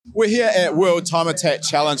We're here at World Time Attack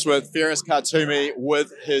Challenge with Ferris Khartoumi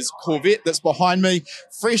with his Corvette that's behind me,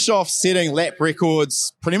 fresh off setting lap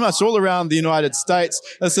records pretty much all around the United States.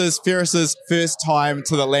 This is Ferris's first time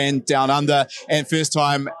to the land down under and first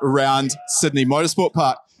time around Sydney Motorsport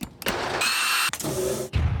Park.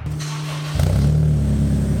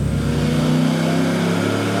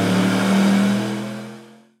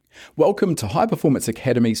 Welcome to High Performance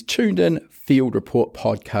Academy's Tuned In Field Report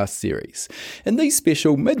podcast series. In these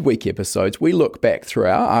special midweek episodes, we look back through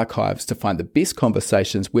our archives to find the best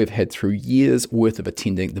conversations we've had through years worth of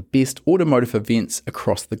attending the best automotive events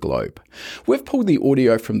across the globe. We've pulled the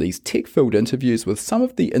audio from these tech-filled interviews with some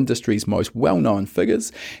of the industry's most well-known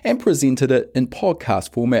figures and presented it in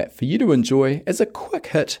podcast format for you to enjoy as a quick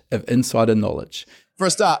hit of insider knowledge. For a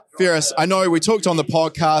start, Ferris, I know we talked on the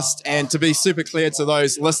podcast, and to be super clear to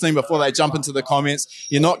those listening before they jump into the comments,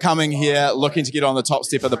 you're not coming here looking to get on the top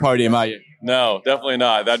step of the podium, are you? No, definitely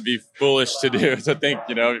not. That'd be foolish to do, to think,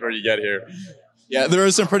 before you get here. Yeah, there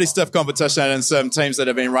is some pretty stiff competition and some teams that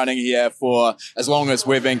have been running here for as long as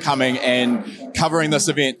we've been coming and covering this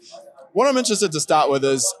event. What I'm interested to start with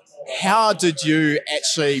is, how did you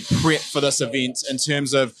actually prep for this event in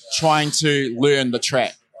terms of trying to learn the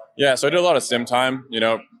track? Yeah, so I did a lot of sim time,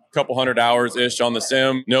 a couple hundred hours-ish on the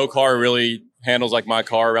sim. No car really handles like my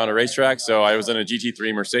car around a racetrack, so I was in a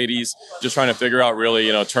GT3 Mercedes, just trying to figure out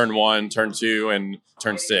really, turn 1, turn 2, and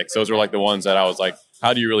turn 6. Those were like the ones that I was like,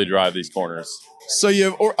 how do you really drive these corners? So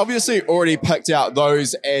you've obviously already picked out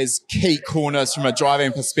those as key corners from a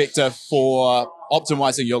driving perspective for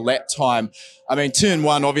optimizing your lap time. I mean, turn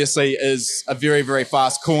 1 obviously is a very, very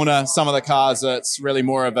fast corner. Some of the cars, it's really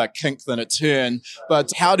more of a kink than a turn.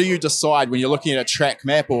 But how do you decide when you're looking at a track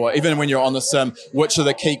map or even when you're on the sim, which are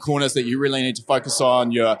the key corners that you really need to focus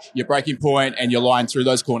on, your braking point and your line through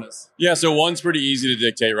those corners? Yeah, so 1's pretty easy to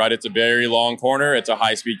dictate, right? It's a very long corner. It's a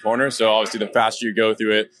high-speed corner. So obviously the faster you go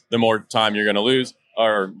through it, the more time you're going to lose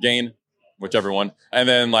or gain, whichever one. And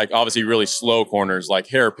then obviously really slow corners like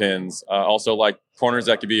hairpins, also corners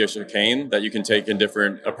that could be a chicane that you can take in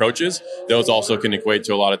different approaches. Those also can equate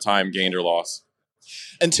to a lot of time gained or lost.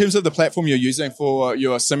 In terms of the platform you're using for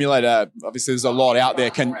your simulator, obviously there's a lot out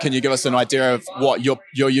there. Can you give us an idea of what you're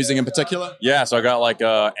using in particular? Yeah, so I got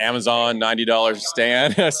a Amazon $90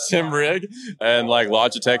 stand, a sim rig, and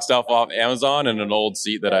Logitech stuff off Amazon and an old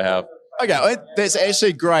seat that I have. Okay, that's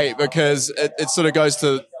actually great because it sort of goes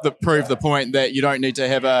to prove the point that you don't need to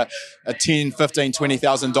have a $10,000, $15,000,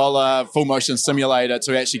 $20,000 full motion simulator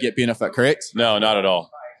to actually get benefit, correct? No, not at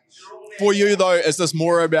all. For you, though, is this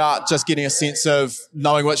more about just getting a sense of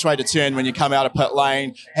knowing which way to turn when you come out of pit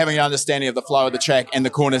lane, having an understanding of the flow of the track and the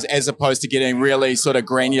corners, as opposed to getting really sort of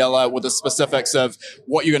granular with the specifics of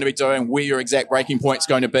what you're going to be doing, where your exact braking point's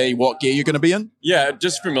going to be, what gear you're going to be in? Yeah, it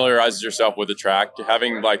just familiarizes yourself with the track.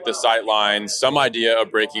 Having the sight lines, some idea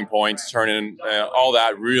of braking points, turning, all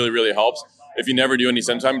that really, really helps. If you never do any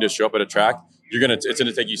sim time, just show up at a track. It's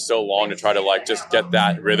gonna take you so long to try to just get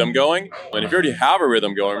that rhythm going. And if you already have a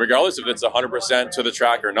rhythm going, regardless if it's 100% to the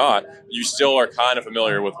track or not, you still are kind of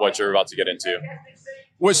familiar with what you're about to get into.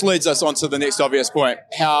 Which leads us on to the next obvious point.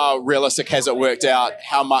 How realistic has it worked out?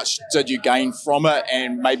 How much did you gain from it?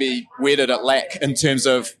 And maybe where did it lack in terms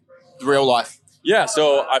of real life? Yeah,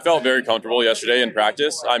 so I felt very comfortable yesterday in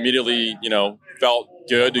practice. I immediately, felt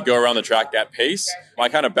good to go around the track at pace. I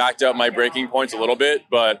kind of backed up my braking points a little bit,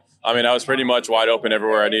 but I was pretty much wide open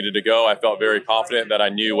everywhere I needed to go. I felt very confident that I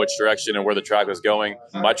knew which direction and where the track was going.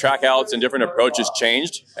 My track outs and different approaches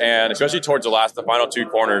changed, and especially towards the final 2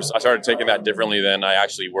 corners, I started taking that differently than I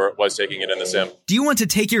actually was taking it in the sim. Do you want to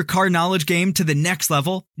take your car knowledge game to the next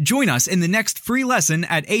level? Join us in the next free lesson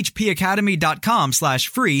at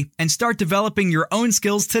hpacademy.com/free and start developing your own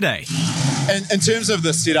skills today. In terms of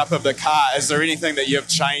the setup of the car, is there anything that you've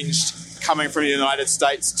changed coming from the United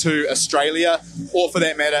States to Australia? Or for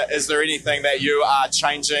that matter, is there anything that you are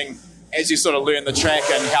changing as you sort of learn the track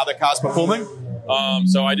and how the car's performing?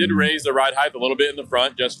 So I did raise the ride height a little bit in the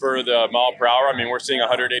front just for the mile per hour. We're seeing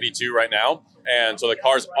 182 right now. And so the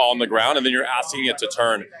car's on the ground and then you're asking it to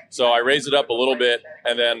turn. So I raised it up a little bit.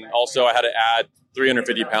 And then also I had to add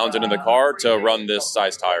 350 pounds into the car to run this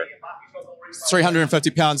size tire. 350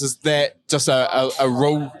 pounds, is that just a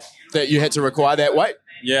rule that you had to require that weight?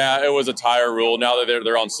 Yeah, it was a tire rule. Now that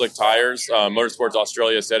they're on slick tires, Motorsports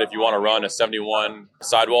Australia said if you want to run a 71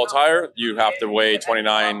 sidewall tire, you have to weigh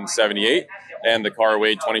 2978, and the car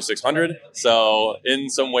weighed 2600. So in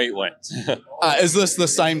some weight went. Is this the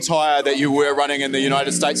same tire that you were running in the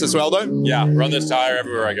United States as well, though? Yeah, run this tire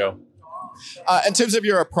everywhere I go. In terms of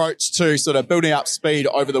your approach to sort of building up speed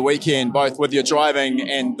over the weekend, both with your driving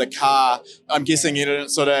and the car, I'm guessing you didn't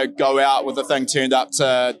sort of go out with the thing turned up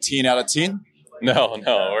to 10 out of 10?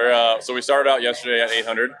 No. So we started out yesterday at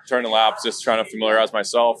 800, turning laps, just trying to familiarize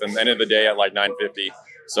myself, and ended the day at like 950.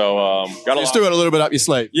 So just doing a little bit up your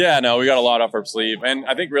sleeve. Yeah, no, we got a lot up our sleeve. And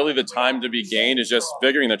I think really the time to be gained is just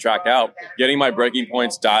figuring the track out, getting my braking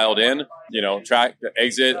points dialed in, track,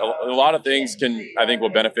 exit. A lot of things will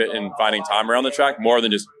benefit in finding time around the track more than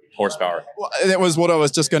just horsepower. Well, that was what I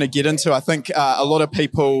was just going to get into. I think a lot of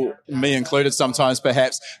people, me included sometimes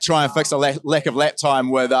perhaps, try and fix a lack of lap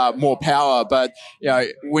time with more power. But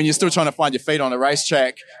when you're still trying to find your feet on a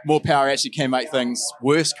racetrack, more power actually can make things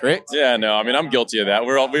worse, correct? Yeah, no, I mean, I'm guilty of that.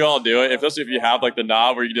 We all do it, especially if you have like the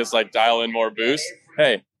knob where you just like dial in more boost.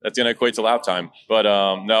 Hey, that's going to equate to lap time. But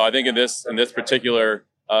no, I think in this particular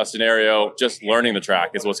scenario, just learning the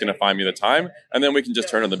track is what's going to find me the time, and then we can just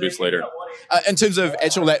turn on the boost later. In terms of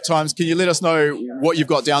actual lap times, can you let us know what you've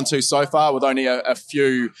got down to so far with only a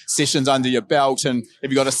few sessions under your belt, and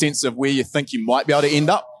have you got a sense of where you think you might be able to end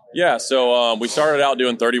up? Yeah, so we started out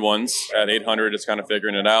doing 31s at 800, just kind of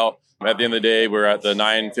figuring it out. At the end of the day, we're at the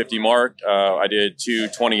 950 mark. I did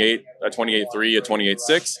 2:28, a 28.3, a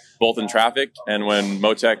 28.6, both in traffic. And when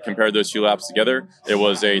Motec compared those two laps together, it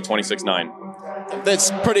was a 26.9. That's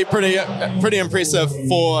pretty impressive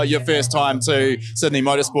for your first time to Sydney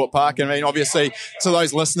Motorsport Park. I mean, obviously, to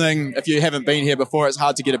those listening, if you haven't been here before, it's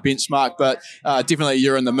hard to get a benchmark, but definitely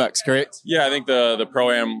you're in the mix, correct? Yeah, I think the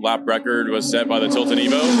Pro-Am lap record was set by the Tilton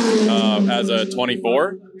Evo as a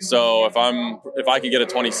 24. So if I could get a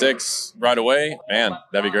 26 right away, man,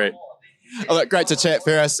 that'd be great. Oh, look, great to chat,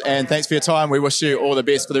 Ferris, and thanks for your time. We wish you all the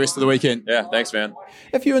best for the rest of the weekend. Yeah, thanks, man.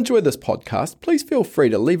 If you enjoyed this podcast, please feel free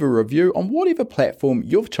to leave a review on whatever platform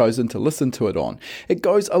you've chosen to listen to it on. It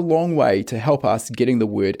goes a long way to help us getting the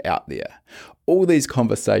word out there. All these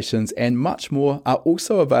conversations and much more are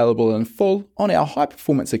also available in full on our High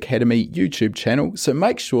Performance Academy YouTube channel, so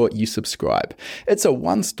make sure you subscribe. It's a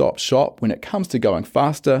one-stop shop when it comes to going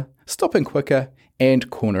faster, stopping quicker, and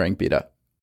cornering better.